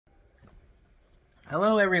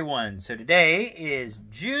Hello everyone, so today is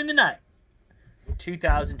June the 9th,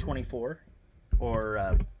 2024,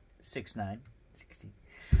 or 6-9, 16.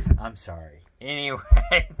 I'm sorry. Anyway,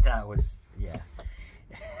 that was, yeah.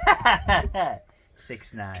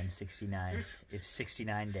 6-9, 69. It's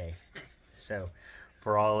 69 day. So,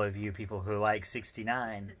 for all of you people who like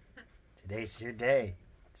 69, today's your day.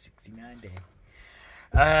 69 day.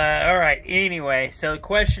 Alright, anyway, so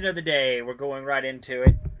question of the day. We're going right into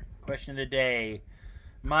it. Question of the day.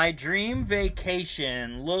 My dream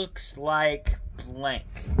vacation looks like blank.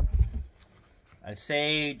 I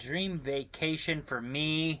say dream vacation for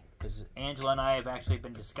me, because Angela and I have actually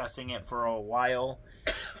been discussing it for a while.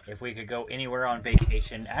 If we could go anywhere on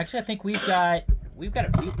vacation. Actually, I think we've got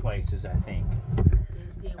a few places, I think.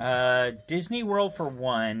 Disney World for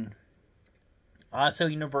one. Also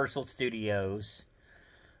Universal Studios.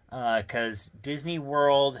 Because Disney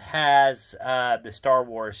World has the Star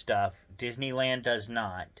Wars stuff. Disneyland does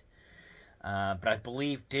not. But I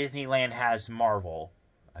believe Disneyland has Marvel.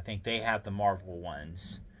 I think they have the Marvel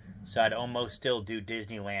ones. So I'd almost still do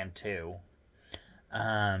Disneyland too.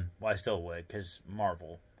 Well, I still would, because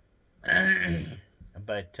Marvel.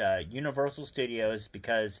 But Universal Studios,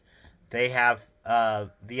 because they have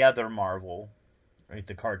the other Marvel, right,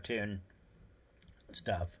 the cartoon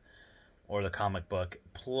stuff, or the comic book.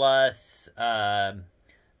 Plus,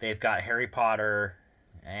 they've got Harry Potter,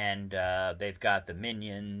 and they've got the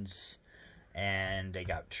Minions, and they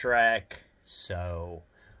got Shrek. So,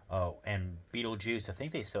 oh, and Beetlejuice. I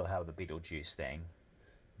think they still have the Beetlejuice thing.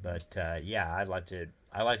 But yeah, I'd like to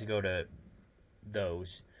go to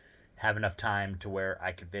those. Have enough time to where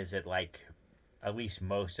I could visit like at least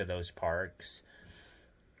most of those parks.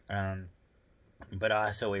 But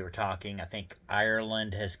also we were talking. I think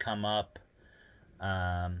Ireland has come up.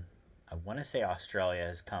 I want to say Australia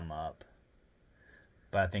has come up.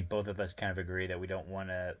 But I think both of us kind of agree that we don't want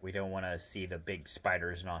to see the big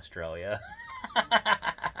spiders in Australia,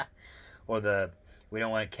 or we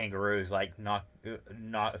don't want kangaroos like not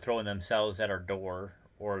throwing themselves at our door,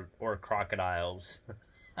 or crocodiles.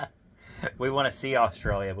 We want to see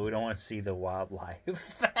Australia, but we don't want to see the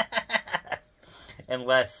wildlife,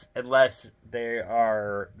 unless they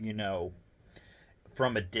are,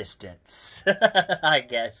 from a distance, I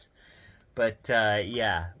guess. But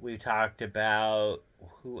yeah, we talked about.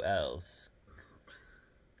 Who else?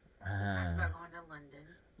 We talked about going to London.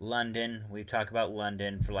 London. We talked about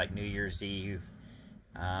London for like New Year's Eve.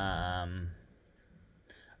 I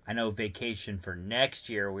know vacation for next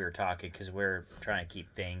year we were talking, because we're trying to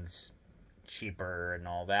keep things cheaper and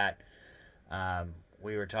all that.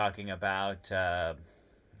 We were talking about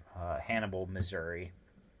Hannibal, Missouri,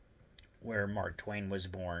 where Mark Twain was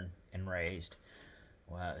born and raised.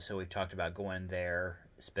 So we talked about going there,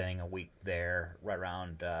 spending a week there, right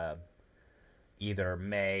around either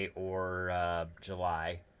May or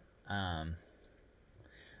July.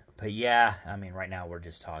 But yeah, I mean, right now we're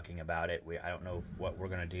just talking about it. I don't know what we're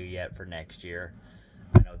going to do yet for next year.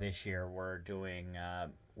 I know this year we're doing,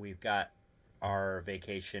 we've got our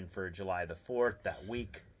vacation for July the 4th, that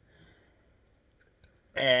week.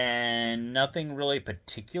 And nothing really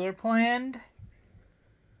particular planned.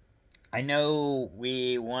 I know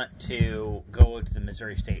we want to go to the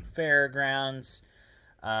Missouri State Fairgrounds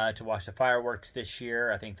to watch the fireworks this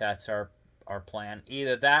year. I think that's our plan.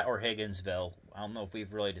 Either that or Higginsville. I don't know if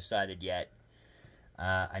we've really decided yet.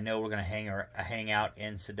 I know we're going to hang out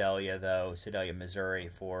in Sedalia, though. Sedalia, Missouri,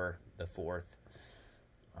 for the 4th.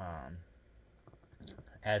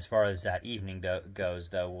 As far as that evening goes,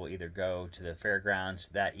 though, we'll either go to the fairgrounds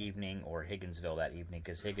that evening or Higginsville that evening,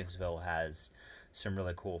 because Higginsville has some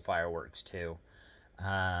really cool fireworks too.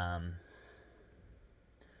 But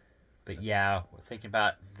yeah, we're thinking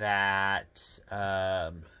about that.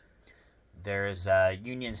 There's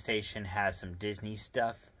Union Station has some Disney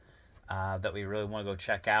stuff that we really want to go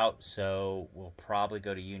check out, so we'll probably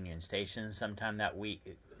go to Union Station sometime that week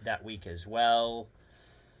as well.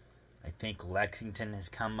 I think Lexington has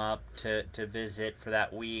come up to visit for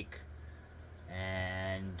that week,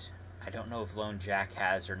 and I don't know if Lone Jack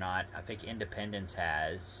has or not. I think Independence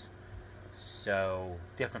has. So,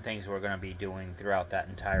 different things we're going to be doing throughout that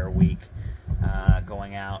entire week.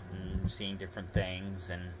 Going out and seeing different things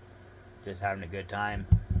and just having a good time.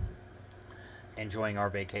 Enjoying our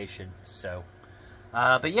vacation. So,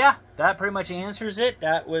 but yeah, that pretty much answers it.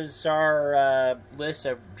 That was our list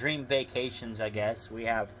of dream vacations, I guess. We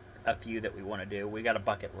have a few that we want to do. We got a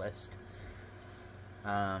bucket list.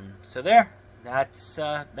 So there. That's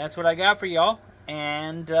what I got for y'all.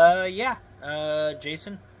 And yeah,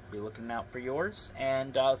 Jason, be looking out for yours,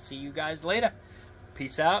 and I'll see you guys later.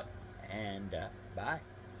 Peace out, and bye.